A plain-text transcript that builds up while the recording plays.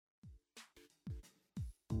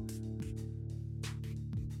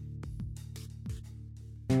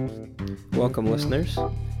Welcome, listeners.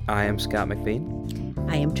 I am Scott McBean.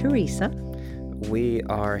 I am Teresa. We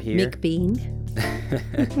are here. McBean.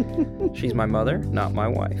 She's my mother, not my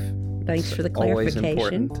wife. Thanks for the Always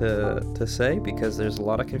clarification. important to say because there's a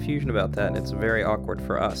lot of confusion about that, and it's very awkward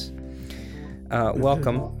for us.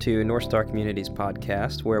 Welcome to North Star Communities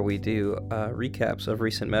podcast, where we do recaps of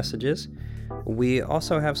recent messages. We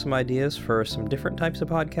also have some ideas for some different types of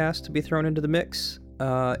podcasts to be thrown into the mix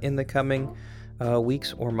in the coming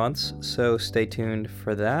weeks or months, so stay tuned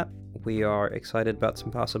for that. We are excited about some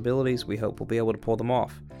possibilities. We hope we'll be able to pull them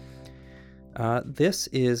off. This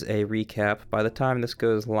is a recap. By the time this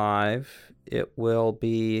goes live, it will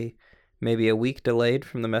be maybe a week delayed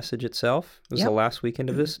from the message itself. It was the last weekend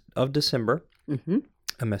of December,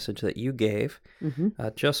 a message that you gave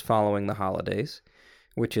just following the holidays,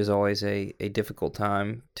 which is always a difficult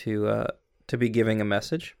time to be giving a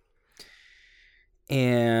message.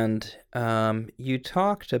 And you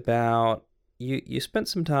talked about, you spent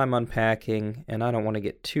some time unpacking, and I don't want to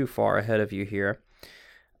get too far ahead of you here,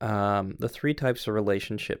 the three types of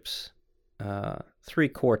relationships, three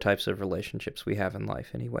core types of relationships we have in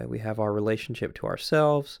life anyway. We have our relationship to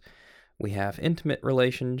ourselves, we have intimate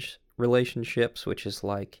relationships, which is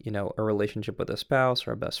like, a relationship with a spouse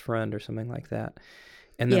or a best friend or something like that.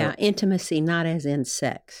 And then intimacy, not as in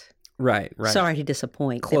sex. Right. Sorry to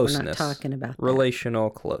disappoint. Closeness. That we're not talking about that. Relational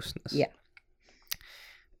closeness. Yeah.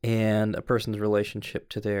 And a person's relationship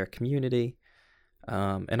to their community.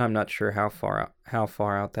 And I'm not sure how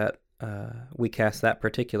far out that we cast that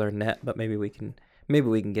particular net, but maybe we can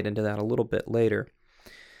get into that a little bit later.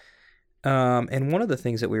 And one of the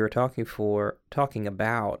things that we were talking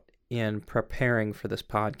about in preparing for this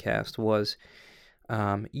podcast was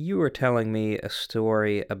you were telling me a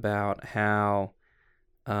story about how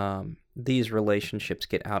these relationships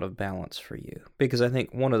get out of balance for you, because I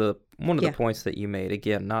think one of the points that you made,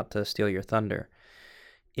 again, not to steal your thunder,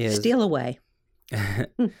 is steal away.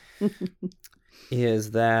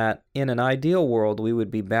 is that in an ideal world we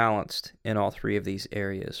would be balanced in all three of these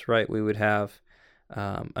areas, right? We would have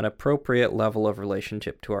an appropriate level of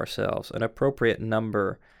relationship to ourselves, an appropriate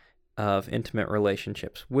number of intimate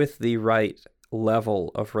relationships with the right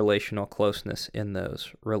level of relational closeness in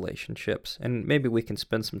those relationships. And maybe we can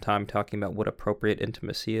spend some time talking about what appropriate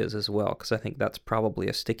intimacy is as well, because I think that's probably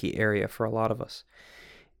a sticky area for a lot of us.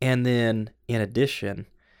 And then, in addition,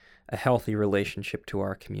 a healthy relationship to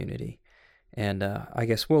our community. And I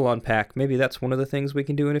guess we'll unpack, maybe that's one of the things we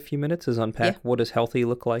can do in a few minutes, is unpack what does healthy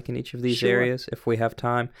look like in each of these areas, if we have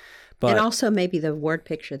time. But, and also maybe the word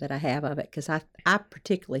picture that I have of it, because I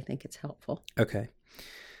particularly think it's helpful. Okay.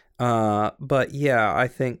 But yeah, I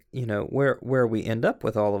think, where we end up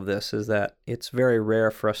with all of this is that it's very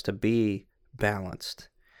rare for us to be balanced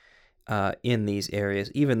in these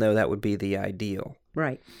areas, even though that would be the ideal.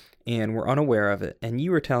 Right. And we're unaware of it. And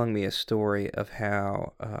you were telling me a story of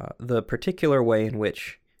how the particular way in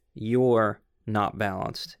which you're not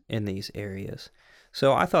balanced in these areas.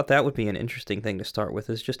 So I thought that would be an interesting thing to start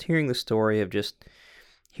with, is just hearing the story of just,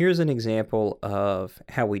 here's an example of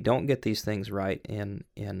how we don't get these things right in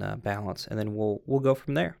balance, and then we'll go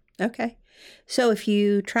from there. Okay. So if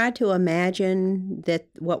you try to imagine that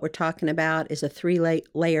what we're talking about is a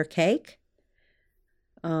three-layer cake,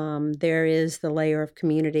 there is the layer of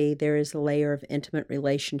community, there is the layer of intimate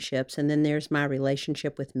relationships, and then there's my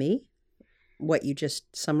relationship with me, what you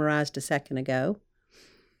just summarized a second ago.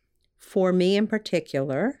 For me in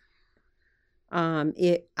particular,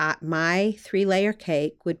 my three-layer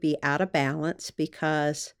cake would be out of balance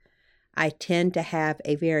because I tend to have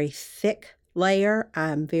a very thick layer.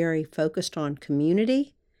 I'm very focused on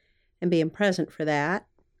community and being present for that.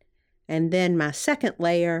 And then my second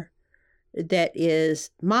layer that is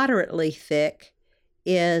moderately thick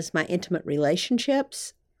is my intimate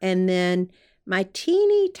relationships. And then my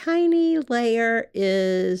teeny tiny layer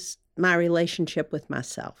is my relationship with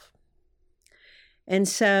myself. And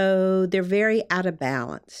so they're very out of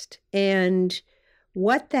balance. And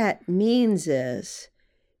what that means is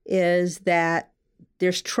that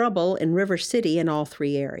there's trouble in River City in all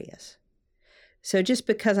three areas. So just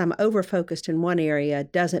because I'm over-focused in one area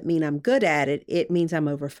doesn't mean I'm good at it. It means I'm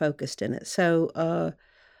over-focused in it. So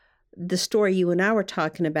the story you and I were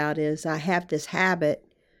talking about is I have this habit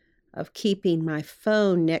of keeping my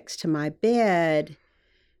phone next to my bed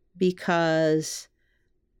because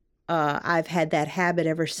I've had that habit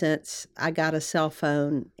ever since I got a cell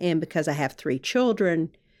phone, and because I have 3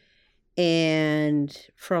 children, and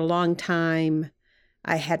for a long time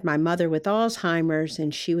I had my mother with Alzheimer's,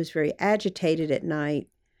 and she was very agitated at night.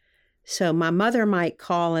 So my mother might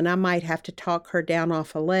call, and I might have to talk her down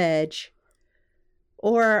off a ledge,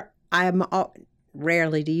 or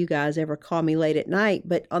rarely do you guys ever call me late at night,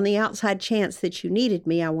 but on the outside chance that you needed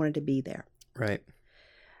me, I wanted to be there. Right.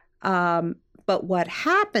 But what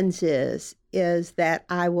happens is that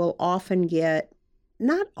I will often get,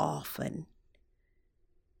 not often,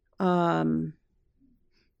 and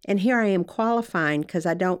here I am qualifying because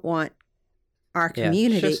I don't want our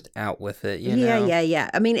community. Just out with it, you know? Yeah.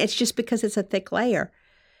 I mean, it's just because it's a thick layer.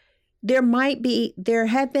 There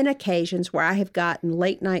have been occasions where I have gotten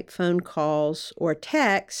late night phone calls or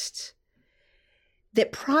texts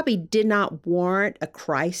that probably did not warrant a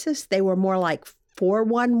crisis. They were more like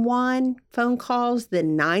 411 phone calls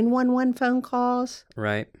than 911 phone calls.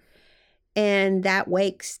 Right. And that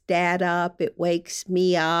wakes Dad up. It wakes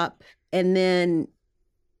me up. And then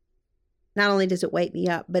not only does it wake me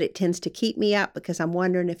up, but it tends to keep me up because I'm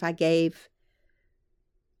wondering if I gave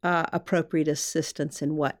appropriate assistance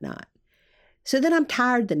and whatnot. So then I'm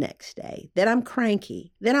tired the next day. Then I'm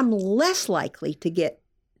cranky. Then I'm less likely to get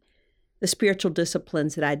the spiritual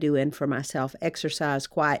disciplines that I do in for myself, exercise,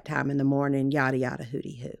 quiet time in the morning, yada, yada,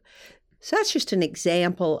 hooty hoo. So that's just an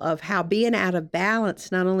example of how being out of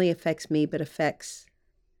balance not only affects me, but affects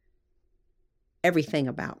everything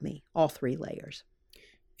about me, all three layers.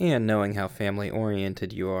 And knowing how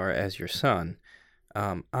family-oriented you are as your son,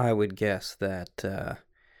 I would guess that,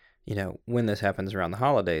 when this happens around the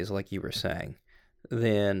holidays, like you were saying,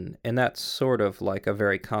 and that's sort of like a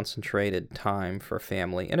very concentrated time for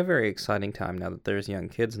family and a very exciting time now that there's young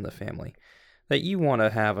kids in the family, that you want to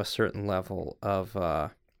have a certain level of,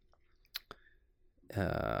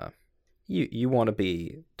 you want to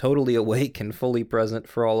be totally awake and fully present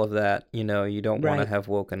for all of that. You don't want to have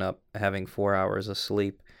woken up having 4 hours of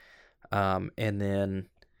sleep. And then,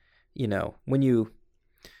 when you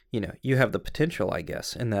have the potential, I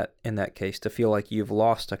guess, in that case, to feel like you've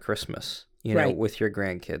lost a Christmas, with your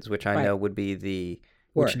grandkids, which I know would be the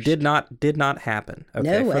worst. Which did not happen.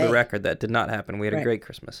 Okay, no for the record, that did not happen. We had a great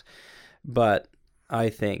Christmas, but I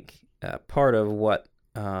think part of what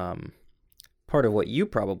you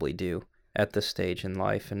probably do at this stage in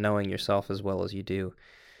life, and knowing yourself as well as you do,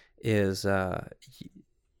 is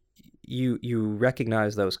you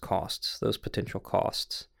recognize those costs, those potential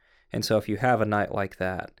costs. And so if you have a night like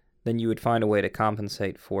that, then you would find a way to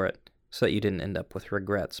compensate for it so that you didn't end up with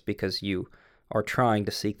regrets because you are trying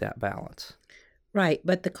to seek that balance. Right,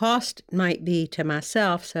 but the cost might be to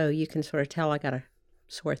myself, so you can sort of tell I got a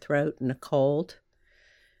sore throat and a cold,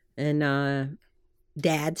 and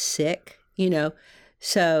Dad's sick,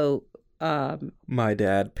 so... my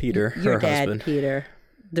dad, Peter, your her dad, husband. Peter,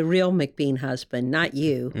 the real McBean husband, not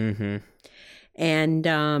you. Mm-hmm.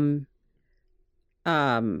 And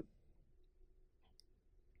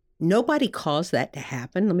nobody caused that to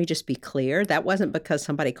happen. Let me just be clear. That wasn't because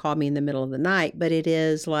somebody called me in the middle of the night, but it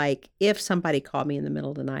is like if somebody called me in the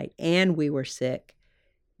middle of the night and we were sick,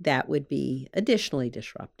 that would be additionally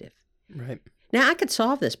disruptive. Right. Now, I could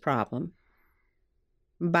solve this problem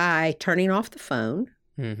by turning off the phone.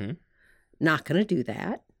 Mm-hmm. Not going to do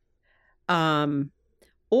that.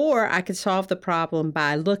 Or I could solve the problem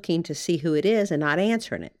by looking to see who it is and not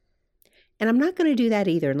answering it. And I'm not going to do that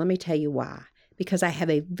either. And let me tell you why. Because I have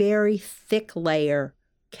a very thick layer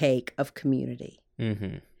cake of community.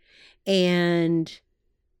 Mm-hmm. And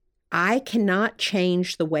I cannot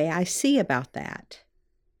change the way I see about that.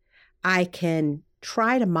 I can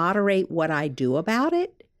try to moderate what I do about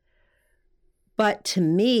it. But to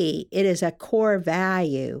me, it is a core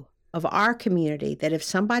value of our community that if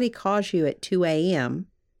somebody calls you at 2 a.m.,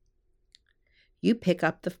 you pick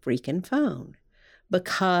up the freaking phone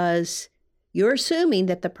because you're assuming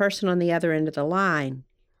that the person on the other end of the line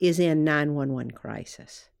is in 911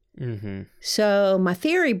 crisis. Mm-hmm. So my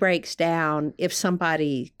theory breaks down if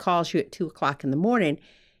somebody calls you at 2 o'clock in the morning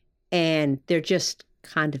and they're just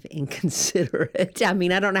kind of inconsiderate. I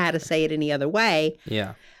mean, I don't know how to say it any other way.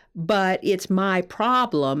 Yeah. But it's my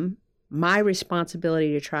problem, my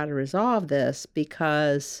responsibility to try to resolve this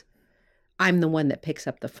because I'm the one that picks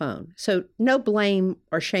up the phone. So no blame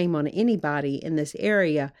or shame on anybody in this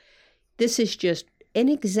area. This is just an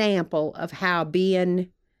example of how being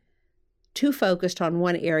too focused on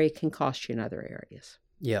one area can cost you in other areas.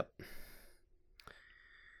 Yep.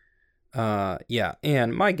 Yeah,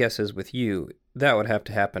 and my guess is with you, that would have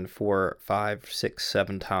to happen 4, 5, 6,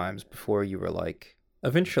 7 times before you were like,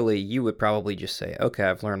 eventually you would probably just say, okay,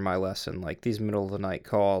 I've learned my lesson. Like these middle of the night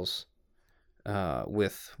calls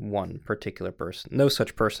with one particular person. No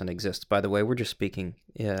such person exists, by the way. We're just speaking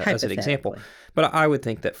as an example. But I would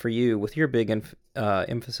think that for you, with your big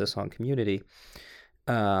emphasis on community,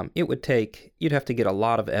 you'd have to get a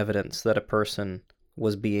lot of evidence that a person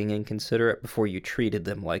was being inconsiderate before you treated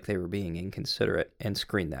them like they were being inconsiderate and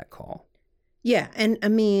screened that call. Yeah. And I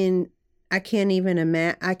mean, I can't even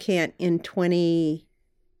imagine, I can't in 20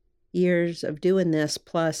 years of doing this,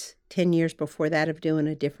 plus 10 years before that of doing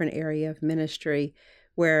a different area of ministry,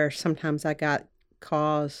 where sometimes I got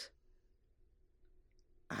calls.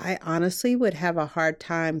 I honestly would have a hard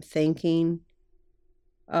time thinking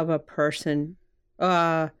of a person,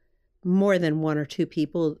 more than one or two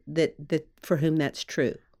people that for whom that's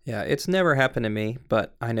true. Yeah, it's never happened to me,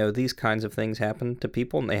 but I know these kinds of things happen to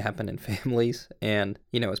people, and they happen in families. And,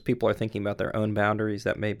 as people are thinking about their own boundaries,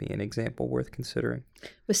 that may be an example worth considering.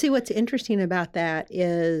 But see, what's interesting about that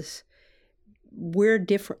is we're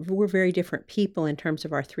different. We're very different people in terms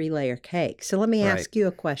of our 3-layer cake. So let me ask you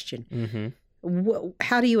a question. Mm-hmm.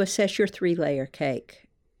 How do you assess your 3-layer cake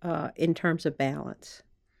in terms of balance?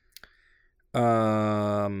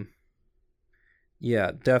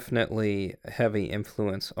 Yeah, definitely heavy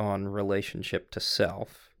influence on relationship to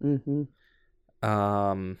self. Mm-hmm.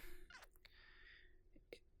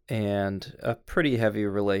 And a pretty heavy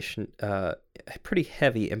pretty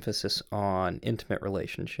heavy emphasis on intimate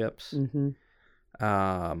relationships.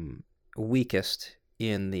 Mm-hmm. Weakest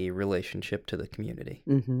in the relationship to the community.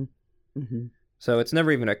 Mm-hmm. Mm-hmm. So it's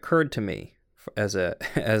never even occurred to me as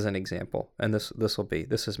an example, and this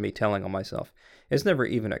is me telling on myself. It's never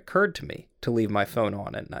even occurred to me to leave my phone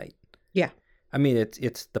on at night. Yeah. I mean,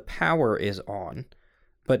 it's the power is on,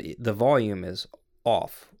 but the volume is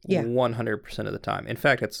off. Yeah. 100% of the time. In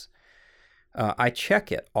fact, it's I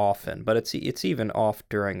check it often, but it's even off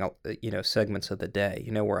during segments of the day,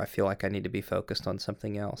 where I feel like I need to be focused on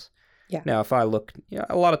something else. Yeah. Now, if I look,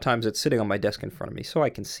 a lot of times it's sitting on my desk in front of me, so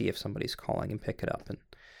I can see if somebody's calling and pick it up.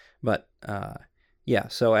 But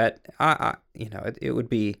so it would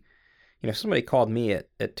be, if somebody called me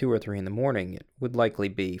at 2 or 3 in the morning, it would likely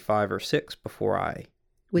be 5 or 6 before I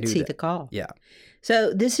would see that. the call. Yeah.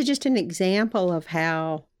 So this is just an example of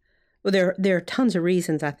how, well, there are tons of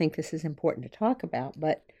reasons I think this is important to talk about,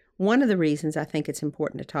 but one of the reasons I think it's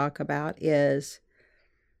important to talk about is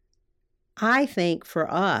I think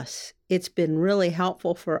for us, it's been really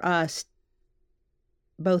helpful for us,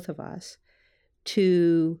 both of us,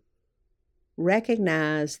 to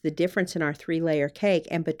recognize the difference in our 3-layer cake.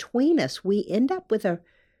 And between us, we end up with a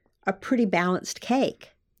pretty balanced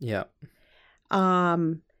cake. Yeah.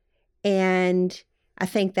 And I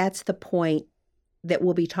think that's the point that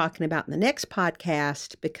we'll be talking about in the next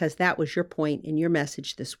podcast, because that was your point in your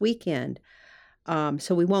message this weekend.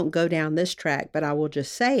 So we won't go down this track, but I will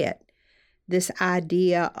just say it. This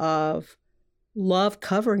idea of love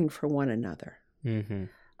covering for one another. Mm-hmm.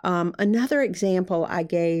 Another example I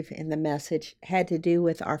gave in the message had to do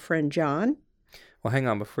with our friend John. Well, hang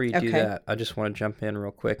on. Before you do that, I just want to jump in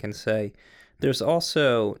real quick and say there's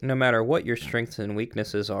also, no matter what your strengths and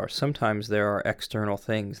weaknesses are, sometimes there are external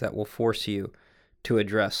things that will force you to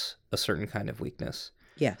address a certain kind of weakness.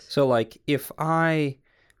 Yes. So, like, if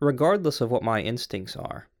regardless of what my instincts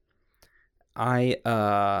are,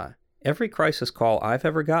 every crisis call I've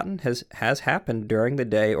ever gotten has happened during the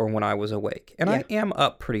day or when I was awake. And I am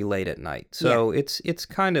up pretty late at night. So it's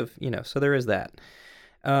kind of, so there is that.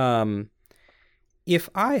 If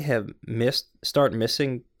I have start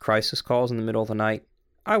missing crisis calls in the middle of the night,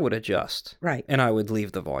 I would adjust. Right. And I would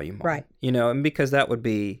leave the volume on. Right. And because that would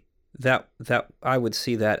be, that I would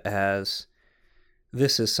see that as,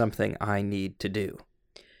 this is something I need to do.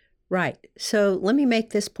 Right. So let me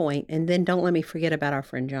make this point, and then don't let me forget about our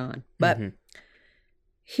friend John. But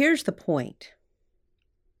here's the point.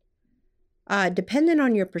 Depending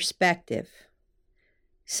on your perspective,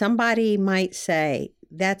 somebody might say,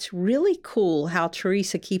 that's really cool how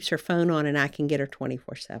Teresa keeps her phone on and I can get her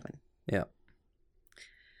 24/7. Yeah.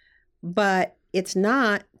 But it's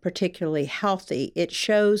not particularly healthy. It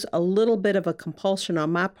shows a little bit of a compulsion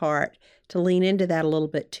on my part to lean into that a little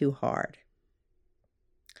bit too hard.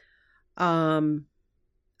 And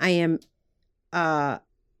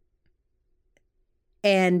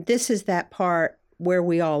this is that part where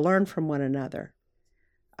we all learn from one another.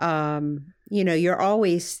 You're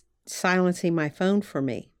always silencing my phone for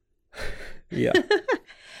me. Yeah.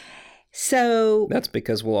 So that's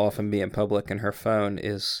because we'll often be in public and her phone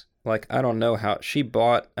is like, I don't know how she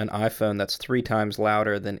bought an iPhone that's 3 times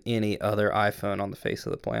louder than any other iPhone on the face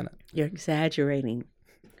of the planet. You're exaggerating.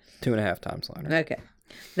 2.5 times louder. Okay.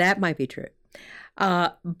 That might be true.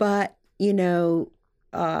 But,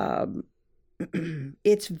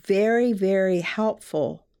 it's very, very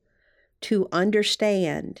helpful to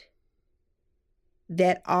understand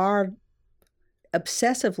that our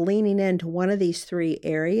obsessive leaning into one of these 3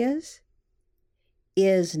 areas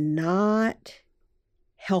is not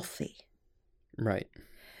healthy. Right.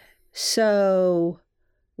 So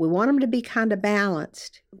We want them to be kind of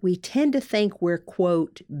balanced. We tend to think we're,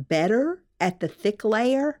 quote, better at the thick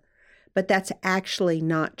layer, but that's actually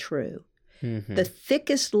not true. Mm-hmm. The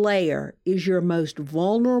thickest layer is your most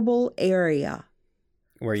vulnerable area.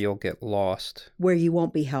 Where you'll get lost. Where you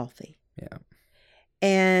won't be healthy. Yeah.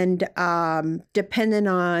 And depending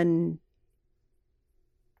on,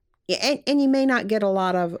 and you may not get a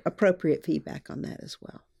lot of appropriate feedback on that as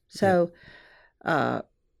well. So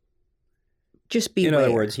just beware. In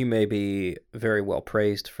other words, you may be very well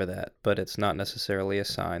praised for that, but it's not necessarily a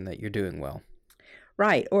sign that you're doing well.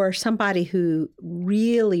 Right. Or somebody who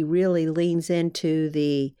really, really leans into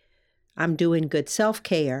the I'm doing good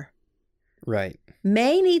self-care. Right.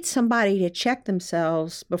 May need somebody to check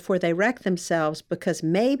themselves before they wreck themselves, because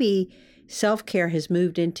maybe self-care has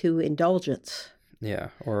moved into indulgence. Yeah.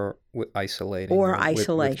 Or isolating. Or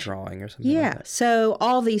isolation. Withdrawing or something Yeah. like that. So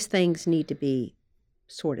all these things need to be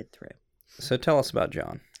sorted through. So tell us about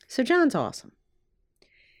John. So John's awesome.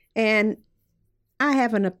 And I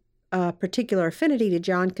have a particular affinity to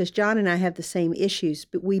John because John and I have the same issues,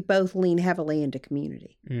 but we both lean heavily into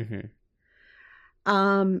community.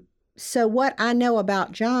 Mm-hmm. So what I know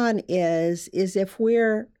about John is if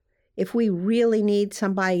we really need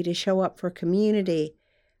somebody to show up for community,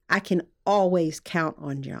 I can always count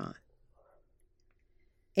on John.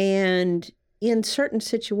 And in certain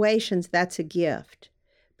situations, that's a gift.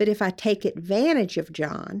 But if I take advantage of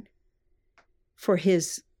John for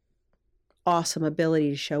his awesome ability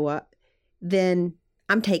to show up, then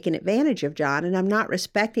I'm taking advantage of John, and I'm not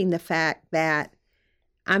respecting the fact that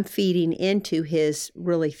I'm feeding into his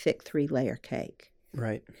really thick 3-layer cake.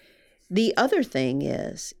 Right. The other thing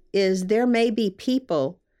is there may be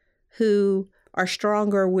people who are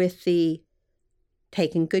stronger with the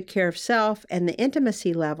taking good care of self and the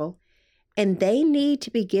intimacy level, and they need to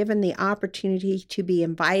be given the opportunity to be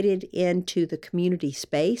invited into the community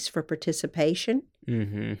space for participation.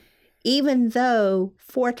 Mm-hmm. Even though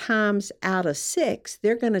 4 times out of 6,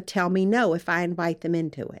 they're going to tell me no if I invite them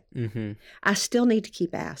into it. Mm-hmm. I still need to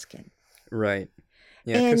keep asking. Right.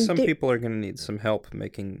 Yeah, because some people are going to need some help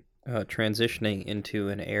transitioning into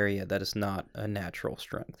an area that is not a natural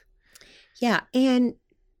strength. Yeah, and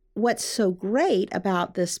what's so great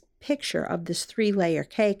about this picture of this 3-layer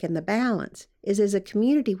cake and the balance is, as a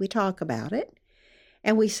community, we talk about it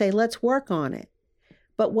and we say, let's work on it.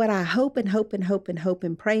 But what I hope and hope and hope and hope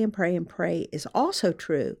and pray and pray and pray is also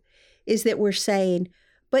true is that we're saying,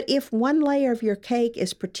 but if one layer of your cake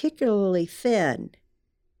is particularly thin,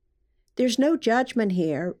 there's no judgment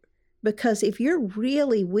here, because if you're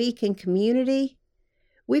really weak in community,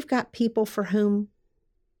 we've got people for whom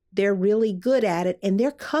they're really good at it, and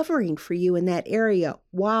they're covering for you in that area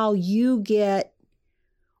while you get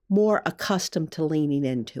more accustomed to leaning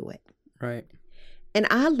into it. Right. And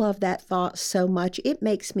I love that thought so much. It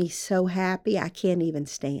makes me so happy. I can't even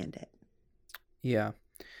stand it. Yeah.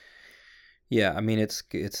 Yeah. I mean, it's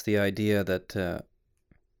the idea that,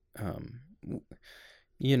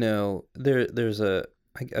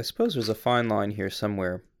 I suppose there's a fine line here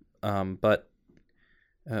somewhere, but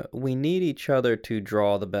we need each other to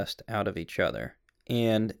draw the best out of each other.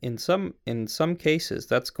 And in some cases,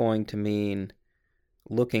 that's going to mean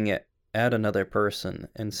looking at another person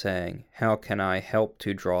and saying, how can I help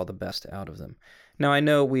to draw the best out of them? Now, I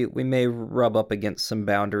know we may rub up against some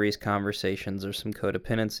boundaries conversations or some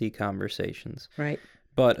codependency conversations. Right.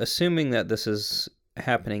 But assuming that this is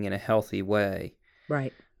happening in a healthy way,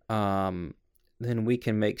 right, then we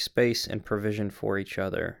can make space and provision for each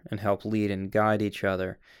other and help lead and guide each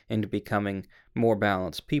other into becoming more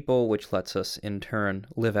balanced people, which lets us in turn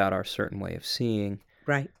live out our certain way of seeing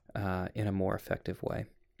right, in a more effective way.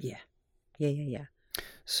 Yeah.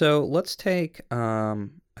 So let's take a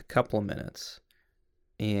couple of minutes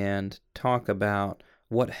and talk about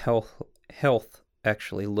what health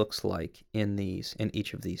actually looks like in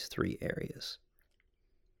each of these 3 areas.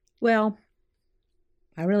 Well,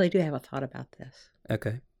 I really do have a thought about this.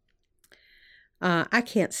 Okay. I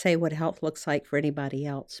can't say what health looks like for anybody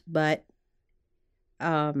else, but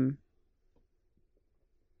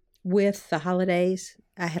with the holidays,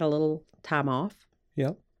 I had a little time off.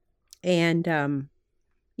 Yep. And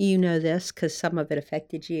you know this because some of it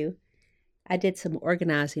affected you. I did some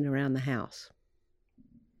organizing around the house.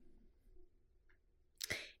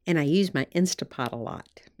 And I use my Instapot a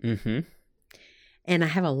lot. Mm-hmm. And I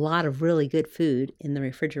have a lot of really good food in the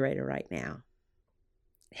refrigerator right now.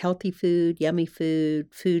 Healthy food, yummy food,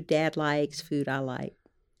 food Dad likes, food I like.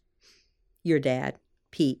 Your dad,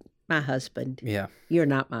 Pete, my husband. Yeah. You're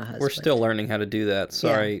not my husband. We're still learning how to do that.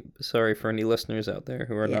 Sorry for any listeners out there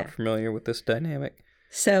who are not familiar with this dynamic.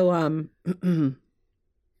 So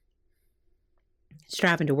was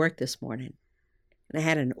driving to work this morning, and I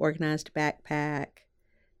had an organized backpack,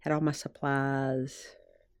 had all my supplies.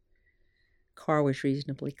 Car was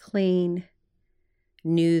reasonably clean.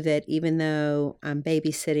 Knew that even though I'm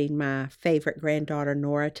babysitting my favorite granddaughter,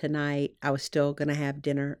 Nora, tonight, I was still going to have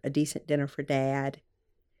dinner, a decent dinner for Dad.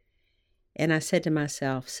 And I said to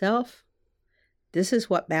myself, Self, this is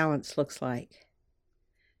what balance looks like.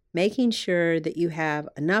 Making sure that you have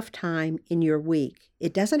enough time in your week.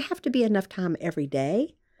 It doesn't have to be enough time every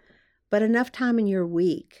day, but enough time in your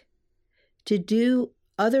week to do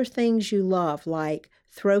other things you love, like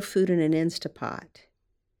throw food in an Instapot.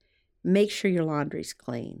 Make sure your laundry's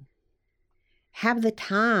clean. Have the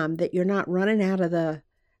time that you're not running out of the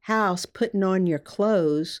house putting on your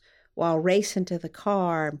clothes while racing to the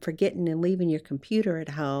car and forgetting and leaving your computer at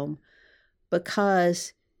home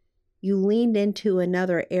because you leaned into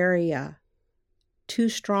another area too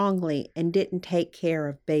strongly and didn't take care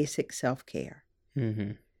of basic self-care.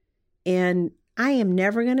 Mm-hmm. And I am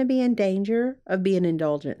never going to be in danger of being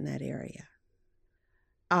indulgent in that area.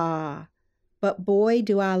 But boy,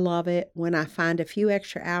 do I love it when I find a few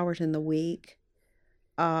extra hours in the week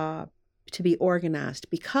to be organized.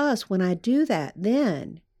 Because when I do that,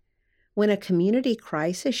 then when a community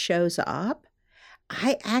crisis shows up,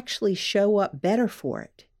 I actually show up better for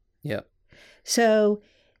it. Yep. So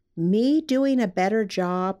me doing a better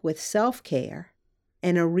job with self-care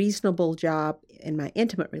and a reasonable job in my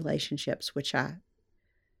intimate relationships, which I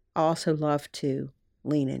also love to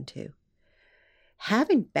lean into.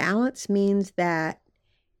 Having balance means that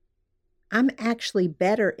I'm actually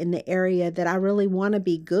better in the area that I really want to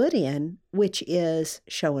be good in, which is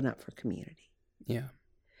showing up for community. Yeah.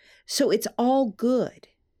 So it's all good.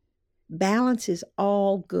 Balance is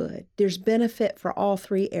all good. There's benefit for all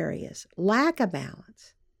three areas. Lack of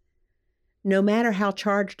balance, no matter how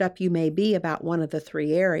charged up you may be about one of the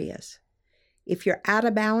three areas, if you're out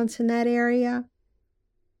of balance in that area,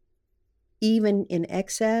 even in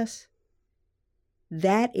excess,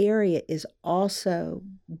 that area is also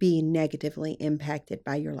being negatively impacted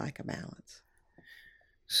by your lack of balance.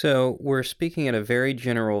 So we're speaking at a very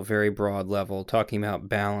general, very broad level, talking about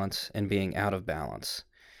balance and being out of balance.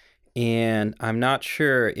 And I'm not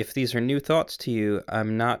sure if these are new thoughts to you.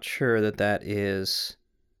 I'm not sure that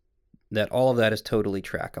all of that is totally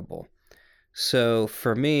trackable. So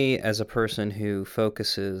for me, as a person who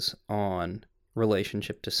focuses on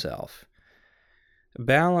relationship to self,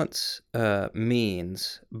 balance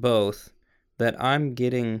means both that I'm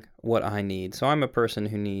getting what I need. So I'm a person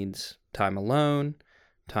who needs time alone,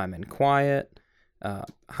 time in quiet. I'm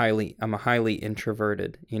a highly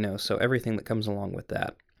introverted, so everything that comes along with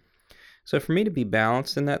that. So for me to be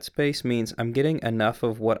balanced in that space means I'm getting enough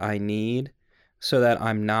of what I need so that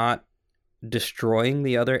I'm not destroying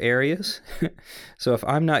the other areas. So if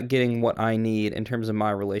I'm not getting what I need in terms of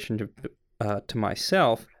my relationship to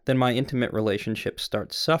myself, then my intimate relationship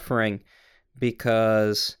starts suffering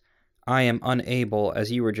because I am unable,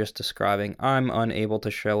 as you were just describing, I'm unable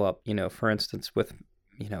to show up, for instance, with,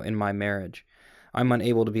 in my marriage. I'm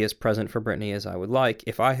unable to be as present for Brittany as I would like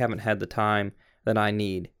if I haven't had the time that I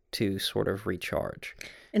need to sort of recharge.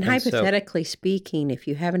 And hypothetically speaking, if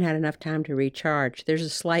you haven't had enough time to recharge, there's a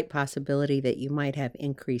slight possibility that you might have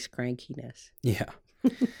increased crankiness. Yeah.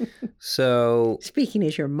 So speaking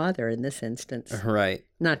as your mother in this instance. Right.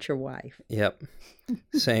 Not your wife. Yep.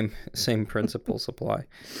 Same principles apply.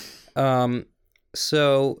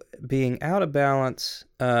 So being out of balance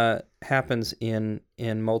happens in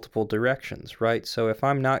multiple directions, right? So if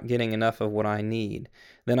I'm not getting enough of what I need,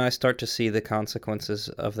 then I start to see the consequences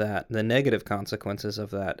of that, the negative consequences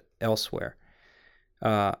of that elsewhere.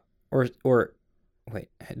 Or wait,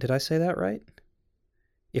 did I say that right?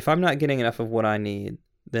 If I'm not getting enough of what I need,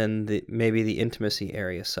 then maybe the intimacy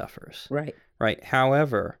area suffers. Right. Right.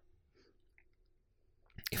 However,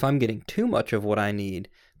 if I'm getting too much of what I need,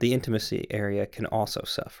 the intimacy area can also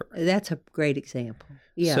suffer. That's a great example.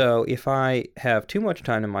 Yeah. So if I have too much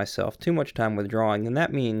time to myself, too much time withdrawing, then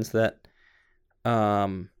that means that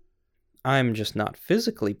I'm just not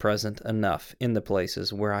physically present enough in the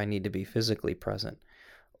places where I need to be physically present.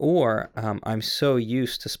 Or I'm so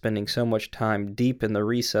used to spending so much time deep in the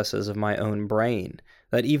recesses of my own brain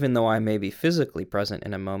that even though I may be physically present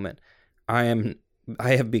in a moment, I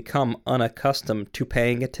have become unaccustomed to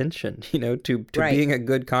paying attention, to Right. being a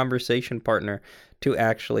good conversation partner, to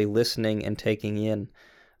actually listening and taking in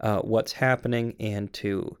what's happening and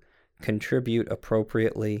to contribute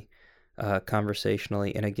appropriately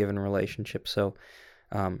conversationally in a given relationship. So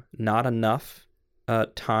not enough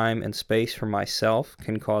time and space for myself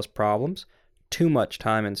can cause problems. Too much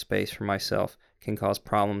time and space for myself can cause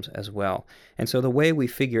problems as well. And so the way we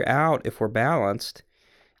figure out if we're balanced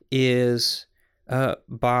is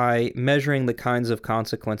by measuring the kinds of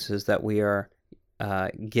consequences that we are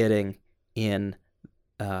getting in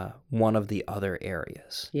one of the other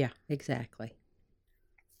areas. Yeah, exactly.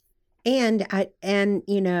 And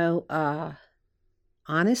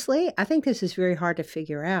honestly, I think this is very hard to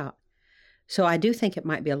figure out. So I do think it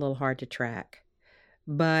might be a little hard to track.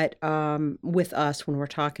 But with us when we're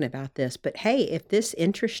talking about this. But hey, if this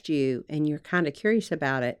interests you and you're kind of curious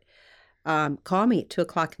about it, call me at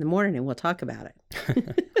 2:00 in the morning and we'll talk about it.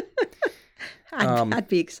 I'd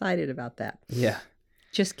be excited about that. Yeah.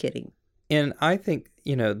 Just kidding. And I think,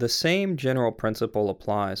 the same general principle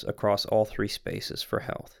applies across all three spaces for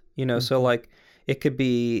health. So like it could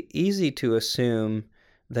be easy to assume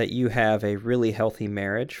that you have a really healthy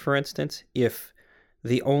marriage, for instance, if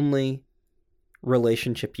the only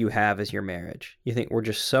relationship you have is your marriage. You think we're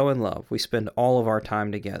just so in love. We spend all of our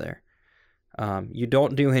time together. You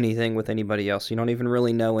don't do anything with anybody else. You don't even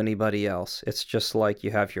really know anybody else. It's just like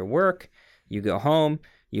you have your work, you go home,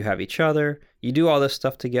 you have each other, you do all this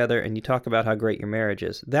stuff together, and you talk about how great your marriage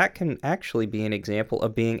is. That can actually be an example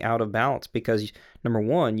of being out of balance because, number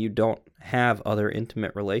one, you don't have other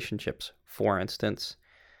intimate relationships, for instance.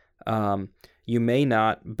 You may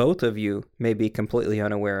not, both of you may be completely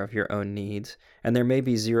unaware of your own needs, and there may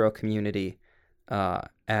be zero community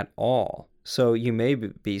at all. So you may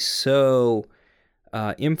be so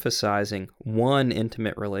emphasizing one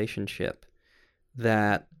intimate relationship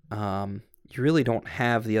that you really don't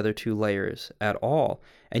have the other two layers at all.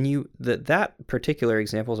 And that particular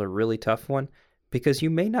example is a really tough one because you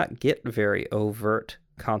may not get very overt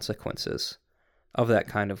consequences of that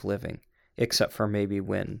kind of living, except for maybe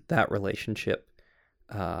when that relationship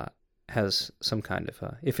has some kind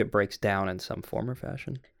of, if it breaks down in some form or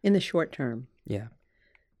fashion. In the short term. Yeah.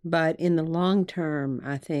 But in the long term,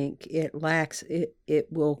 I think it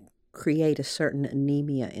will create a certain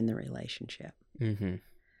anemia in the relationship. Mm-hmm.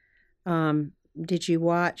 Did you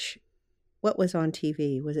watch, what was on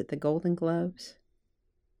TV? Was it the Golden Globes?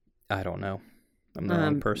 I don't know. I'm the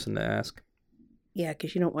wrong person to ask. Yeah,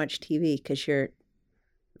 because you don't watch TV because you're...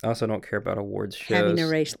 I also don't care about awards shows. Having a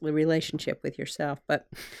relationship with yourself. But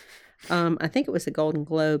I think it was the Golden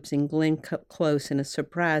Globes, and Glenn Close in a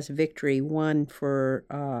surprise victory won for,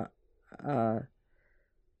 I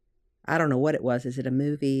don't know what it was. Is it a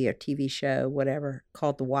movie or TV show, whatever,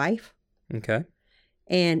 called The Wife? Okay.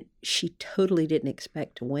 And she totally didn't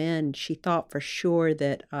expect to win. She thought for sure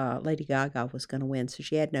that Lady Gaga was going to win, so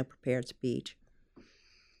she had no prepared speech.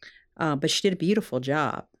 But she did a beautiful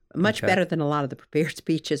job. Much better than a lot of the prepared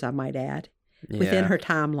speeches, I might add, within her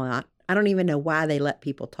timeline. I don't even know why they let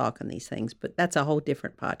people talk on these things, but that's a whole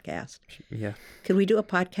different podcast. Yeah. Could we do a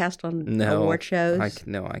podcast on award shows?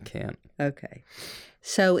 No, I can't. Okay.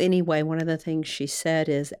 So anyway, one of the things she said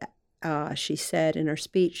is, she said in her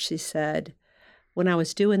speech, she said, when I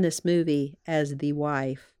was doing this movie as the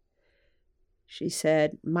wife, she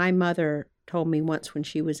said, my mother told me once when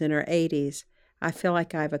she was in her 80s, I feel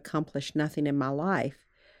like I've accomplished nothing in my life.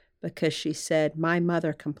 Because she said, my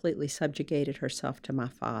mother completely subjugated herself to my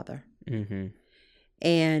father. Mm-hmm.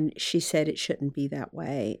 And she said it shouldn't be that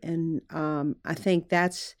way. And I think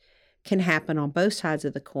can happen on both sides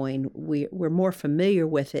of the coin. We're more familiar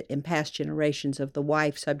with it in past generations of the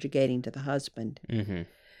wife subjugating to the husband. Mm-hmm.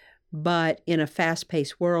 But in a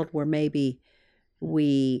fast-paced world where maybe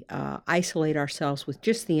we isolate ourselves with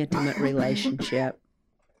just the intimate relationship.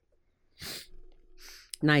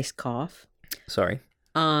 Nice cough. Sorry.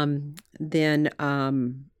 Then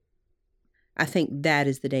I think that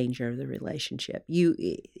is the danger of the relationship.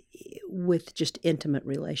 With just intimate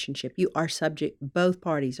relationship, you are subject, both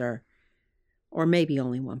parties are, or maybe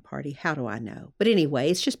only one party. How do I know? But anyway,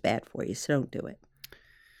 it's just bad for you, so don't do it.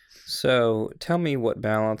 So tell me what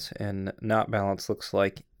balance and not balance looks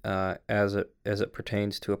like as it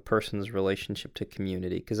pertains to a person's relationship to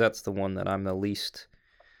community, because that's the one that I'm the least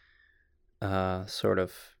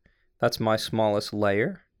that's my smallest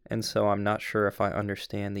layer, and so I'm not sure if I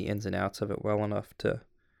understand the ins and outs of it well enough to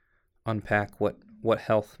unpack what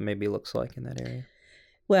health maybe looks like in that area.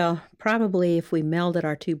 Well, probably if we melded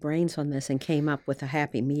our two brains on this and came up with a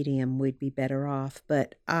happy medium, we'd be better off.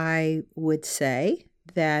 But I would say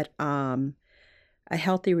that a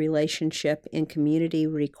healthy relationship in community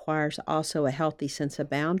requires also a healthy sense of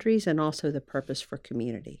boundaries and also the purpose for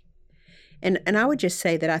community. And I would just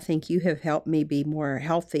say that I think you have helped me be more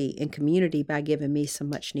healthy in community by giving me some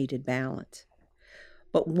much needed balance.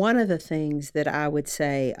 But one of the things that I would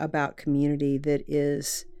say about community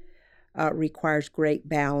that requires great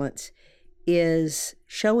balance is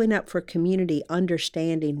showing up for community,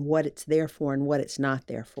 understanding what it's there for and what it's not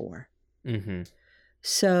there for. Mm-hmm.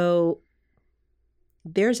 So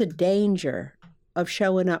there's a danger of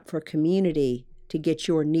showing up for community to get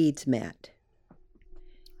your needs met.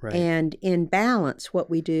 Right. And in balance, what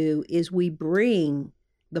we do is we bring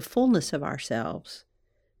the fullness of ourselves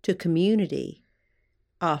to community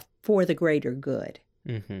for the greater good.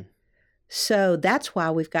 Mm-hmm. So that's why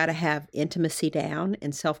we've got to have intimacy down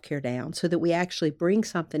and self-care down so that we actually bring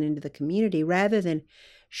something into the community rather than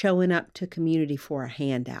showing up to community for a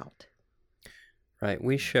handout. Right.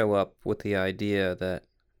 We show up with the idea that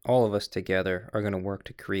all of us together are going to work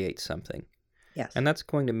to create something. Yes. And that's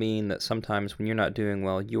going to mean that sometimes when you're not doing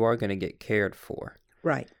well, you are going to get cared for.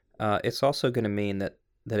 Right. It's also going to mean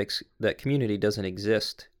that community doesn't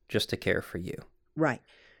exist just to care for you. Right.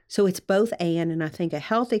 So it's both and I think a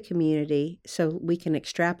healthy community, so we can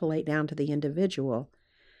extrapolate down to the individual,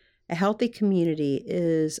 a healthy community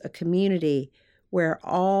is a community where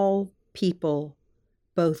all people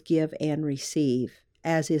both give and receive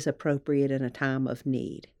as is appropriate in a time of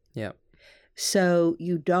need. Yeah. So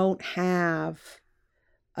you don't have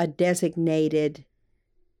a designated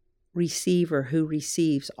receiver who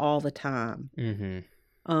receives all the time. Mm-hmm.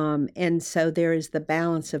 And so there is the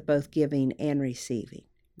balance of both giving and receiving.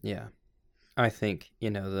 Yeah. I think,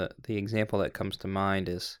 the example that comes to mind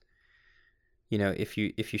is, if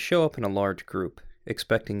you show up in a large group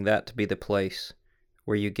expecting that to be the place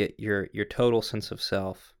where you get your total sense of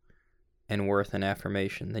self and worth and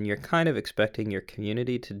affirmation, then you're kind of expecting your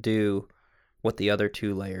community to do what the other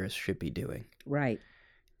two layers should be doing. Right.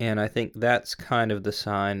 And I think that's kind of the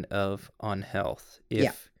sign of unhealth.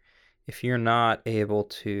 If you're not able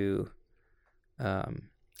to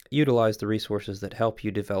utilize the resources that help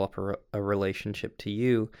you develop a relationship to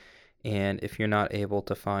you, and if you're not able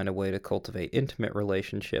to find a way to cultivate intimate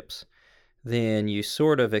relationships, then you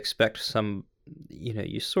sort of expect the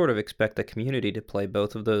community to play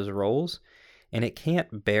both of those roles, and it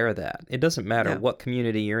can't bear that. It doesn't matter what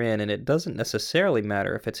community you're in, and it doesn't necessarily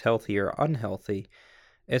matter if it's healthy or unhealthy.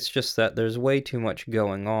 It's just that there's way too much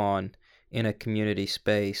going on in a community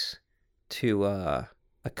space to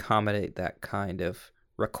accommodate that kind of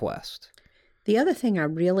request. The other thing I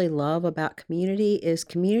really love about community is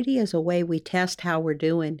a way we test how we're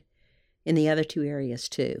doing in the other two areas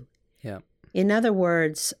too. Yeah. In other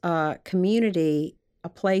words, community, a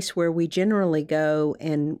place where we generally go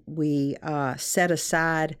and we set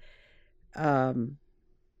aside our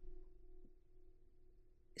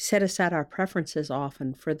preferences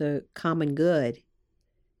often for the common good.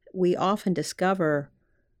 We often discover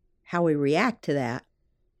how we react to that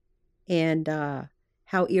and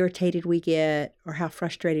how irritated we get or how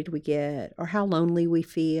frustrated we get or how lonely we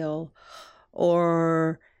feel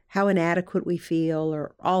or how inadequate we feel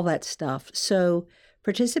or all that stuff. So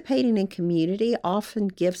participating in community often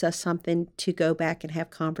gives us something to go back and have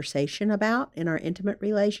conversation about in our intimate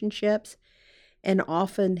relationships and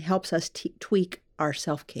often helps us tweak our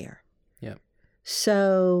self-care. Yeah.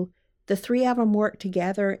 So the three of them work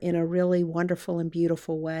together in a really wonderful and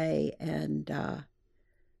beautiful way. And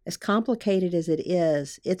as complicated as it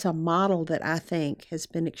is, it's a model that I think has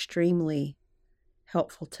been extremely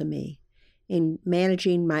helpful to me in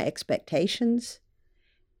managing my expectations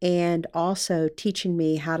and also teaching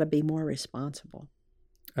me how to be more responsible.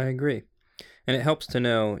 I agree. And it helps to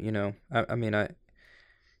know,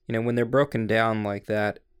 when they're broken down like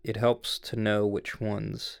that, it helps to know which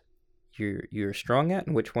ones you're strong at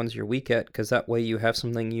and which ones you're weak at, because that way you have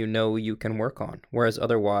something you can work on. Whereas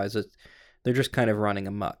otherwise, they're just kind of running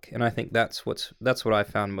amok. And I think that's what I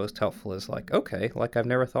found most helpful is I've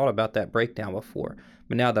never thought about that breakdown before.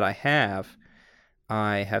 But now that I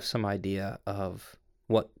have some idea of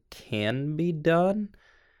what can be done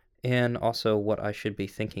and also what I should be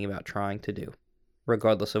thinking about trying to do,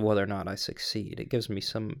 regardless of whether or not I succeed. It gives me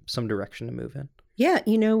some direction to move in. Yeah,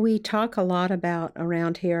 we talk a lot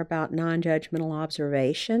around here about non-judgmental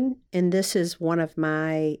observation, and this is one of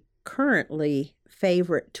my currently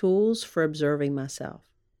favorite tools for observing myself.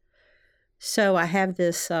 So I have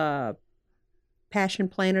this passion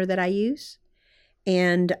planner that I use,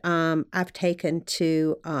 and I've taken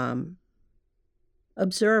to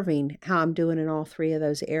observing how I'm doing in all three of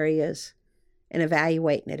those areas and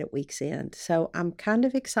evaluating it at week's end. So I'm kind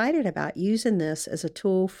of excited about using this as a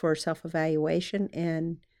tool for self-evaluation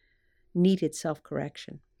and needed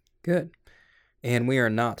self-correction. Good. And we are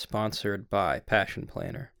not sponsored by Passion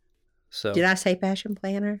Planner. So did I say Passion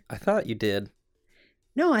Planner? I thought you did.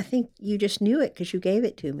 No, I think you just knew it because you gave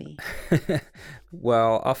it to me.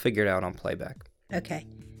 Well, I'll figure it out on playback. Okay.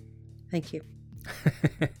 Thank you.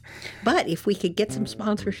 But if we could get some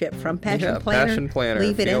sponsorship from Passion Planner, Passion Planner,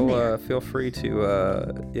 leave it in there. Feel free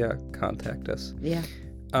to contact us. Yeah.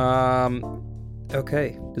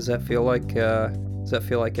 Okay. Does that feel like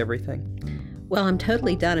everything? Well, I'm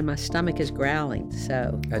totally done, and my stomach is growling.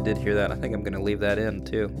 So I did hear that. I think I'm going to leave that in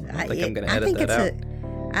too. I think I'm going to edit that out.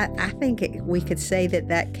 I think we could say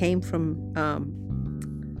that came from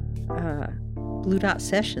Blue Dot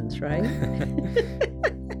Sessions, right?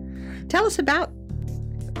 Tell us about.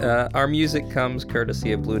 Our music comes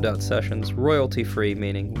courtesy of Blue Dot Sessions, royalty-free,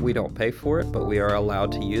 meaning we don't pay for it, but we are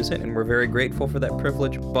allowed to use it, and we're very grateful for that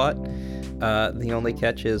privilege. But the only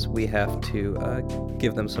catch is we have to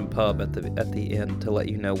give them some pub at the end to let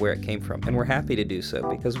you know where it came from, and we're happy to do so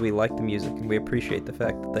because we like the music and we appreciate the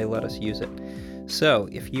fact that they let us use it. So,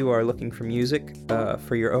 if you are looking for music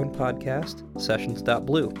for your own podcast,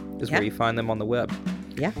 sessions.blue is where you find them on the web.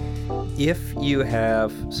 Yeah. If you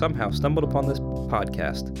have somehow stumbled upon this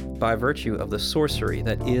podcast by virtue of the sorcery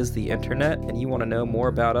that is the internet and you want to know more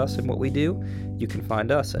about us and what we do, you can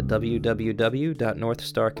find us at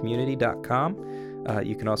www.northstarcommunity.com.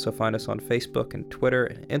 You can also find us on Facebook and Twitter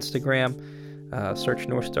and Instagram. Search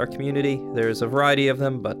North Star Community. There's a variety of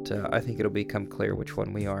them, but I think it'll become clear which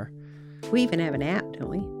one we are. We even have an app, don't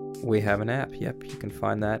we? We have an app, yep. You can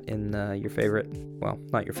find that in your favorite, well,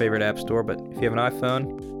 not your favorite app store, but if you have an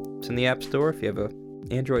iPhone, it's in the App Store. If you have an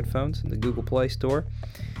Android phone, it's in the Google Play Store.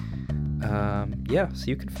 So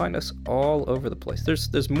you can find us all over the place.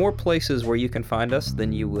 There's more places where you can find us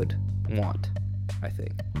than you would want, I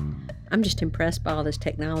think. I'm just impressed by all this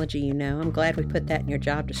technology, I'm glad we put that in your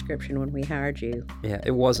job description when we hired you. Yeah,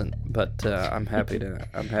 it wasn't, but I'm happy to do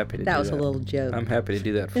that. That was a little joke. I'm happy to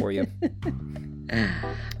do that for you.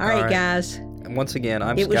 All right, guys. And once again,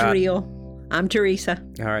 I'm Scott. It was real. I'm Teresa.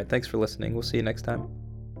 All right, thanks for listening. We'll see you next time.